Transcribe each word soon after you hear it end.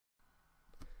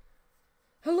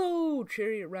Hello,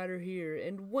 Chariot Rider here,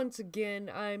 and once again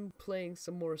I'm playing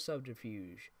some more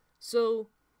Subterfuge. So,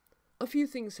 a few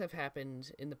things have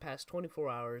happened in the past 24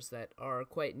 hours that are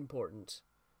quite important.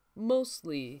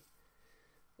 Mostly,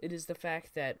 it is the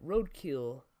fact that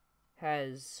Roadkill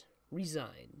has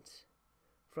resigned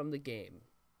from the game.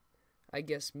 I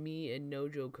guess me and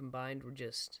Nojo combined were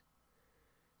just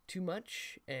too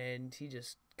much, and he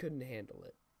just couldn't handle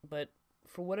it. But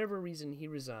for whatever reason, he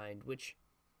resigned, which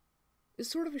is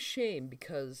sort of a shame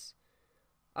because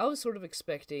I was sort of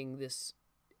expecting this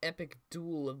epic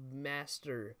duel of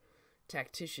master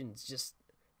tacticians just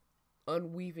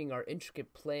unweaving our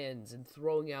intricate plans and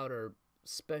throwing out our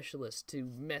specialists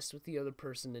to mess with the other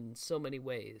person in so many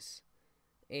ways.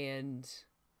 And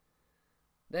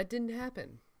that didn't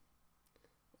happen.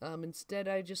 Instead,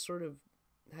 I just sort of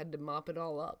had to mop it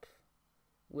all up.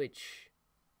 Which,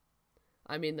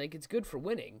 I mean, like, it's good for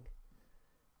winning,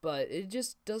 but it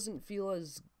just doesn't feel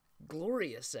as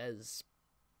glorious as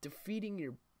defeating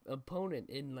your opponent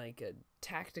in, like, a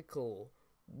tactical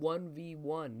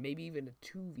 1v1, maybe even a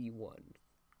 2v1,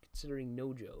 considering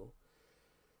Nojo.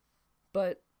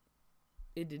 But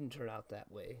it didn't turn out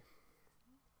that way.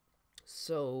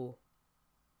 So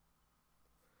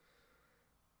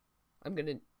I'm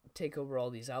gonna take over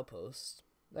all these outposts.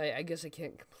 I guess I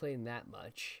can't complain that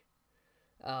much.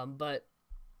 But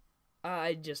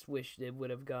I just wished it would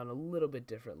have gone a little bit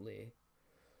differently.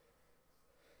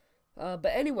 But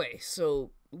anyway,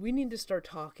 so we need to start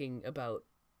talking about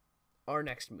our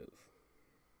next move.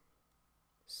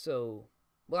 So,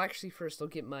 well, actually, first I'll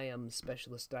get my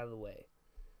specialist out of the way.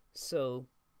 So,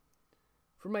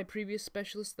 for my previous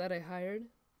specialist that I hired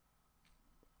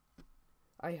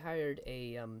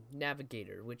a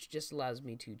navigator, which just allows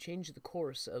me to change the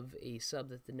course of a sub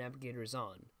that the navigator is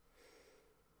on.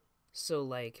 So,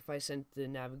 like, if I sent the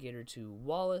navigator to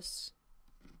Wallace,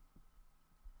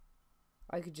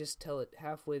 I could just tell it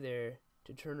halfway there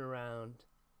to turn around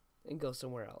and go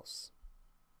somewhere else.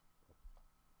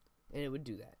 And it would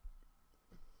do that.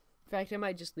 In fact, I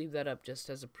might just leave that up just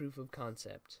as a proof of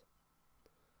concept.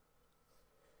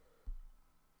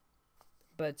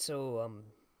 But so,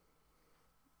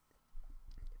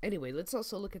 anyway, let's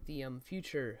also look at the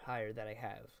future hire that I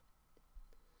have.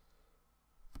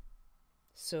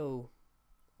 So,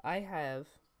 I have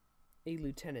a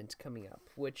lieutenant coming up,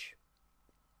 which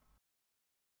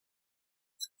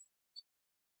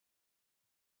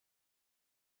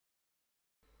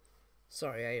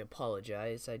sorry, I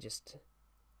apologize. I just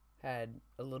had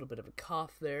a little bit of a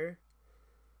cough there.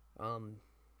 You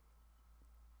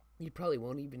probably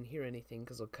won't even hear anything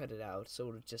because I'll cut it out, so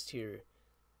it'll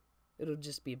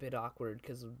just be a bit awkward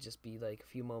because it'll just be like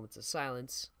a few moments of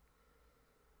silence,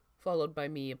 followed by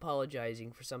me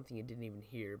apologizing for something you didn't even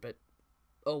hear, but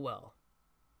oh well.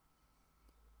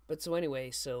 But so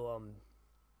anyway,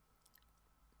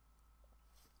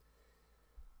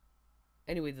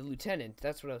 anyway, the lieutenant,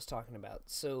 that's what I was talking about.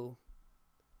 So,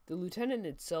 the lieutenant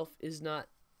itself is not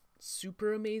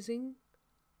super amazing.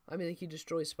 I mean, like, he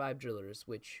destroys 5 drillers,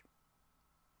 which,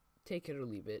 take it or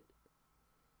leave it.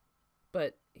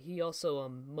 But he also,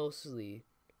 mostly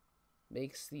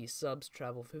makes the subs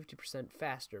travel 50%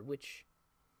 faster, which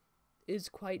is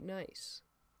quite nice.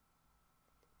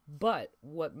 But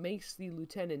what makes the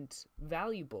lieutenant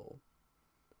valuable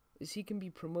is he can be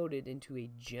promoted into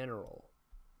a general.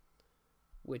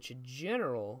 Which a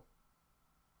general,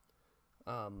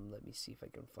 let me see if I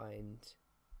can find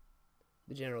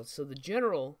the general. So the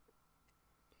general,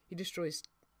 he destroys,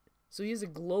 so he has a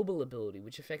global ability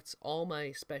which affects all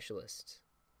my specialists.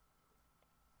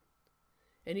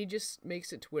 And he just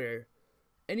makes it to where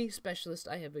any specialist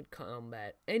I have in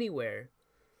combat anywhere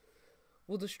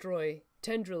will destroy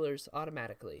 10 drillers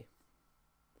automatically.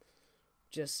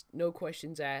 Just no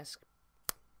questions asked.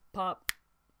 Pop,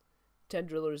 10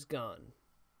 drillers gone.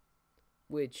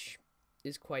 Which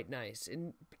is quite nice.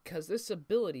 And because this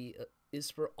ability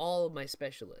is for all of my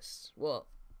specialists. Well,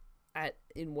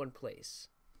 in one place.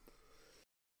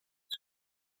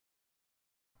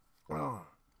 Oh.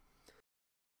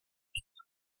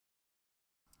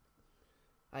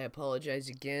 I apologize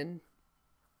again.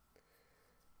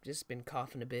 Just been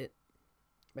coughing a bit.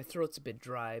 My throat's a bit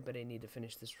dry, but I need to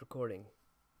finish this recording.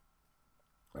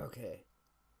 Okay.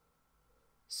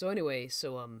 So anyway,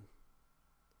 so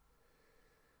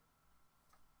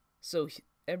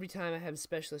every time I have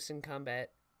specialists in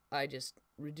combat, I just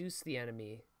reduce the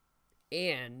enemy,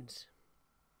 and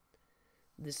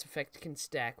this effect can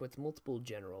stack with multiple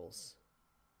generals.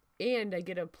 And I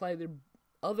get to apply their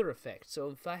other effects.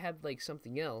 So if I have, like,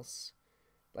 something else,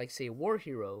 like, say, a war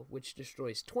hero, which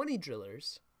destroys 20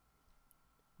 drillers,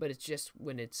 but it's just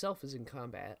when itself is in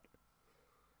combat,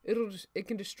 it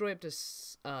can destroy up to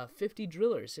 50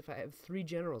 drillers if I have 3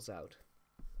 generals out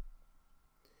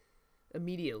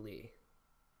immediately,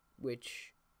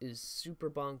 which is super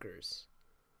bonkers.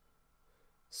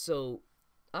 So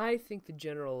I think the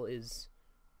general is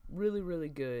really, really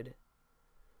good.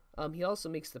 He also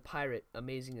makes the pirate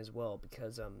amazing as well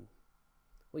because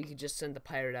you could just send the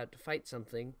pirate out to fight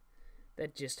something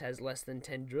that just has less than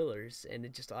 10 drillers and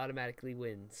it just automatically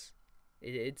wins.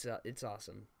 It's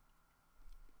awesome.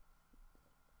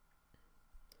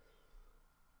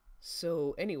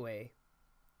 So anyway,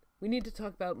 we need to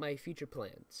talk about my future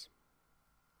plans.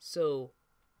 So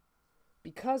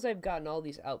because I've gotten all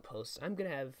these outposts,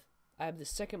 I have the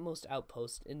second most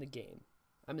outpost in the game.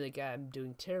 I'm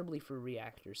doing terribly for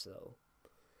reactors though.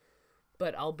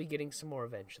 But I'll be getting some more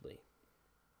eventually.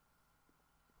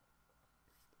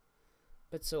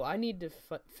 But so I need to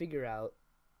figure out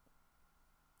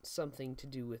something to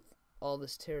do with all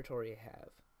this territory I have.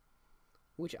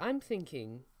 Which I'm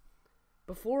thinking,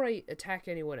 before I attack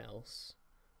anyone else,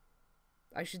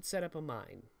 I should set up a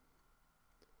mine.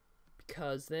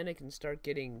 Because then I can start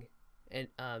getting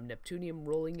Neptunium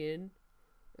rolling in,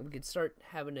 and we can start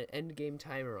having an end game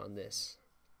timer on this.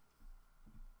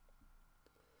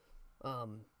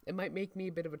 It might make me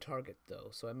a bit of a target though,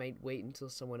 so I might wait until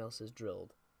someone else has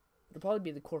drilled. It'll probably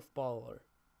be the Korf Baller,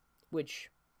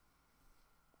 which,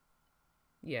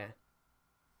 yeah,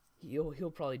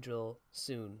 he'll probably drill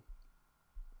soon.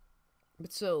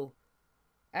 But so,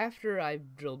 after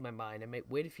I've drilled my mine, I might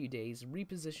wait a few days,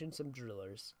 reposition some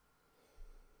drillers,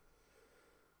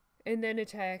 and then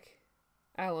attack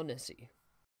Alonissi.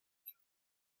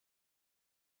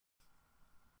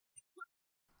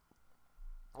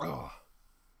 Oh.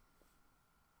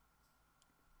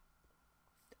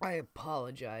 I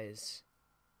apologize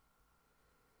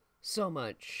so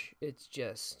much. It's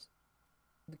just,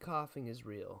 the coughing is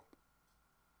real.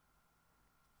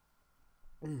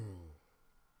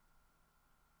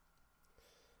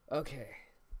 Okay.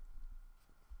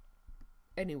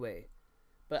 Anyway,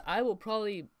 but I will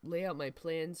probably lay out my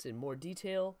plans in more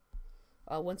detail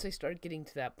once I start getting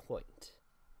to that point.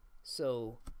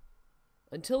 So,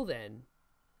 until then,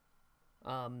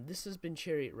 this has been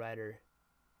Chariot Rider.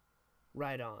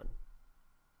 Ride on.